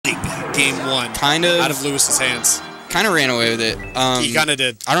game one. Kind of. Out of Lewis's hands. Kind of ran away with it. He kind of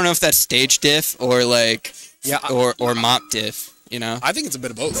did. I don't know if that's stage diff or like, yeah, or mop diff. You know, I think it's a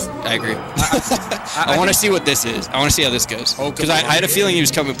bit of both. I agree. I want to see what this is. I want to see how this goes because I had a feeling he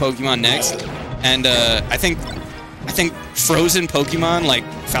was coming Pokemon next, and I think frozen Pokemon like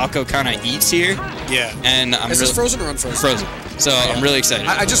Falco kind of eats here. Yeah. And is this frozen or unfrozen? Frozen. So yeah. I'm really excited.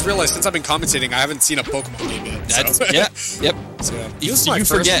 I just realized since I've been commentating, I haven't seen a Pokemon game yet. That's, yeah. Yep. So, you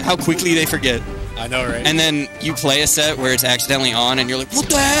forget how quickly they forget. I know, right? And then you play a set where it's accidentally on, and you're like, "What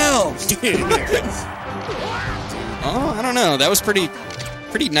the hell?" Oh, I don't know. That was pretty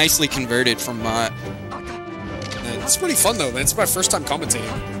nicely converted from Mott. It's pretty fun though, man. It's my first time commentating.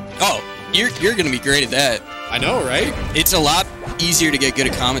 Oh, you're gonna be great at that. I know, right? It's a lot easier to get good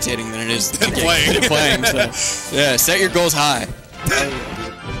at commentating than it is to get good at playing. So, yeah, set your goals high.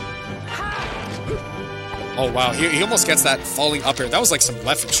 Oh wow, he almost gets that falling up air. That was like some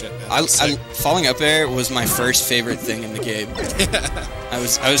left and shit, man. Falling up air was my first favorite thing in the game. I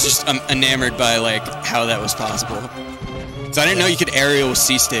was just enamored by like how that was possible. So I didn't know you could aerial with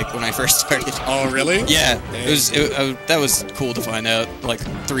C-stick when I first started. Oh really? Yeah, that was cool to find out like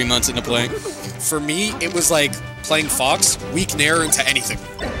 3 months into playing. For me, it was like playing Fox, weak nair into anything.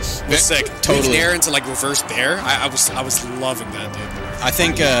 It was sick. Totally. Weak nair into like reverse bear. I was loving that, dude. I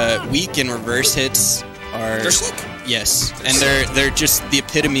think weak and reverse hits are... They're sick. Yes, and they're just the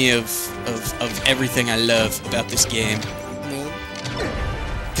epitome of everything I love about this game.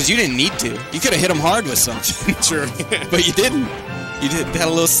 Because you didn't need to. You could have hit them hard with something. Sure. But you didn't. You had a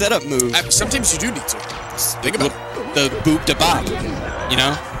little setup move. Sometimes you do need to. Think about it. The boop to bop. You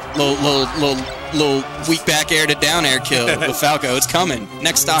know? Little weak back air to down air kill with Falco. It's coming.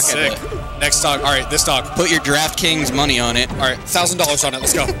 Next stock, sick. Next stock. All right, this stock. Put your DraftKings money on it. All right, $1,000 on it.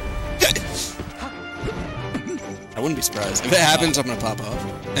 Let's go. I wouldn't be surprised. If it happens, I'm going to pop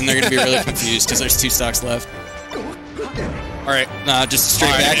off. And they're going to be really confused because there's 2 stocks left. All right. Nah, just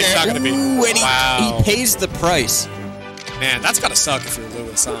straight back air. It's not going to be. Ooh, and wow. He pays the price. Man, that's got to suck if you're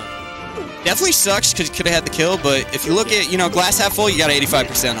Lewis, huh? Definitely sucks because you could have had the kill, but if you look at, glass half full, you got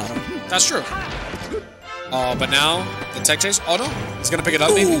 85% on him. That's true. Oh, but now, the tech chase. Oh, no. He's going to pick it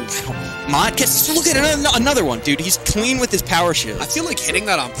up, maybe. Mott gets... Look at another one, dude. He's clean with his power shield. I feel like hitting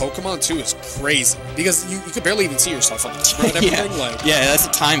that on Pokemon, too, is crazy. Because you could barely even see yourself on the screen and everything. Yeah, that's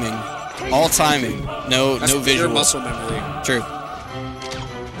the timing. All timing. No visual. Pure muscle memory. True.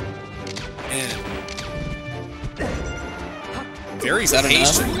 Man. Very Is that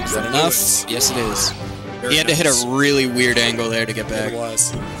patient. enough? Is that enough? Yes, it is. Very He had to hit a really weird angle there to get back. It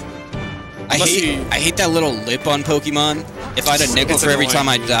was. I hate that little lip on Pokemon. If I had a nickel for every time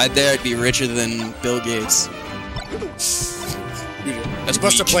I died there, I'd be richer than Bill Gates. You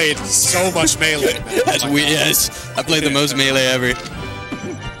must have played so much Melee, man. That's weird. Yes, I played the most Melee ever,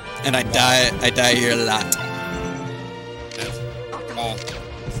 and I die here a lot.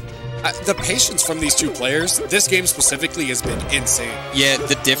 The patience from these 2 players, this game specifically, has been insane. Yeah,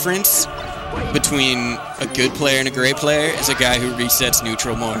 the difference between a good player and a great player is a guy who resets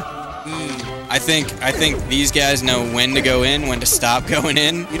neutral more. I think these guys know when to go in, when to stop going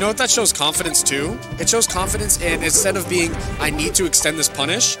in. You know what that shows confidence too? It shows confidence in, instead of being, I need to extend this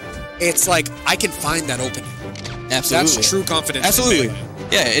punish, it's like, I can find that opening. Absolutely. That's true confidence. Absolutely.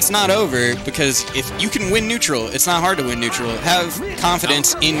 Yeah, it's not over, because if you can win neutral, it's not hard to win neutral. Have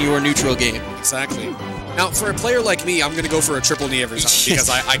confidence in your neutral game. Exactly. Now, for a player like me, I'm going to go for a triple knee every time, because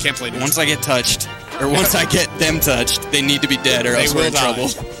I can't play neutral. Once I get touched, or once I get them touched, they need to be dead, or else we're in trouble.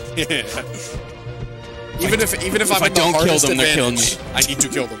 Yeah. Even if I'm I don't kill them, they're killing me. I need to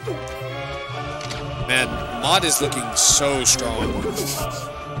kill them. Man, Mott is looking so strong.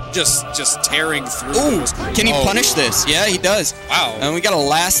 Just tearing through. Ooh, can he punish this? Yeah, he does. Wow. And we got a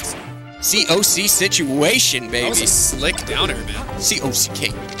last COC situation, baby. That was a slick downer, man.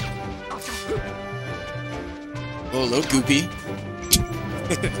 COCK. Oh, a little goopy.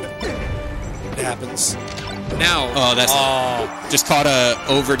 It happens. Now. Oh, that's just caught a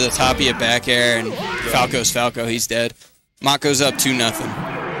over to the top of your back air, and Falco's Falco. He's dead. Mott goes up 2-0.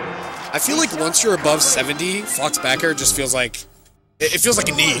 I feel like once you're above 70, Fox back air just feels like it feels like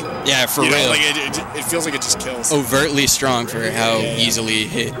a knee. Yeah, for real. Like it feels like it just kills. Overtly strong for how easily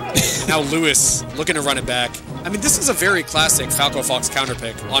hit. Now Lewis looking to run it back. I mean, this is a very classic Falco Fox counter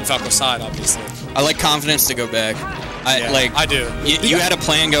pick on Falco's side, obviously. I like confidence to go back. I do. You had a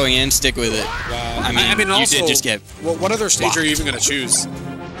plan going in, stick with it. Wow. I mean also, you did just get... What other stage locked. are you even going to choose?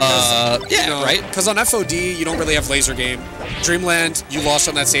 Yeah, right. Because on FOD, you don't really have laser game. Dreamland, you lost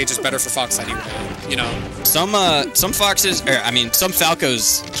on that stage is better for Fox anyway. You know. Some Foxes, or I mean, some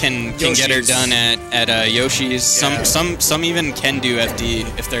Falcos can get her done at Yoshi's. Yeah. Some even can do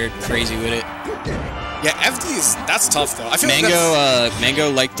FD if they're crazy with it. Yeah, FD that's tough though. I feel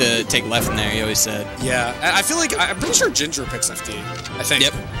Mango liked to take left in there. He always said. Yeah, I feel like I'm pretty sure Ginger picks FD. I think.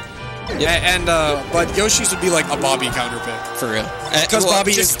 Yep. And but Yoshi's would be like a Bobby counter pick. For real. Because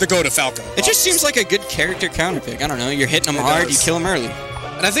Bobby is the go to Falco. It just seems like a good character counter pick. I don't know. You're hitting him hard, you kill him early.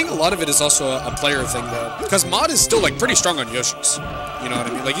 And I think a lot of it is also a player thing though. Because Mod is still like pretty strong on Yoshi's. You know what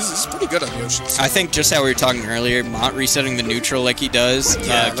I mean? Like he's pretty good on Yoshi's. I think just how we were talking earlier, Mott resetting the neutral like he does,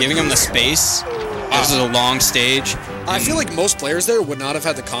 giving him the space. This is a long stage. I feel like most players there would not have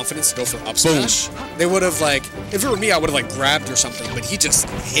had the confidence to go for up smash. They would have like, if it were me, I would have like grabbed or something, but he just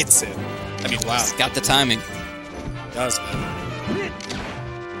hits it. I mean, wow. He's got the timing. He does, man.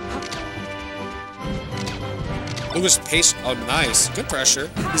 Lewis pace. Oh, nice. Good pressure.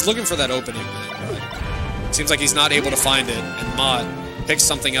 He's looking for that opening, but seems like he's not able to find it, and Mott picks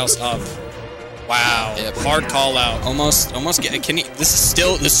something else up. Wow. Yep. Hard call out. Almost can he, this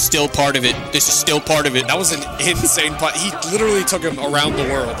is still part of it. This is still part of it. That was an insane putt. He literally took him around the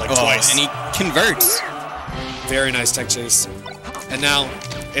world like twice. And he converts. Very nice tech chase. And now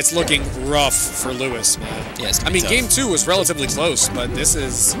it's looking rough for Lewis, man. Yeah, I mean, game 2 was relatively close, but this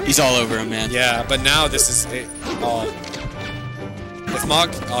is... He's all over him, man. Yeah, but now this is... If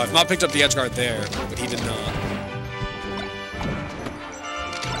Mott picked up the edge guard there, but he did not.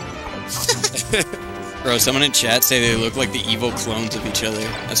 Bro, someone in chat say they look like the evil clones of each other.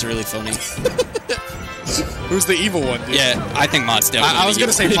 That's really funny. Who's the evil one, dude? Yeah, I think Mott's definitely I was going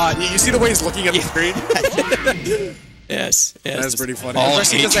to say Mott. You see the way he's looking at the screen? Yes. That's pretty funny.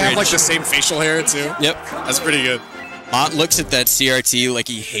 Especially because they have like the same facial hair too. Yep. That's pretty good. Mott looks at that CRT like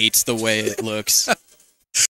he hates the way it looks.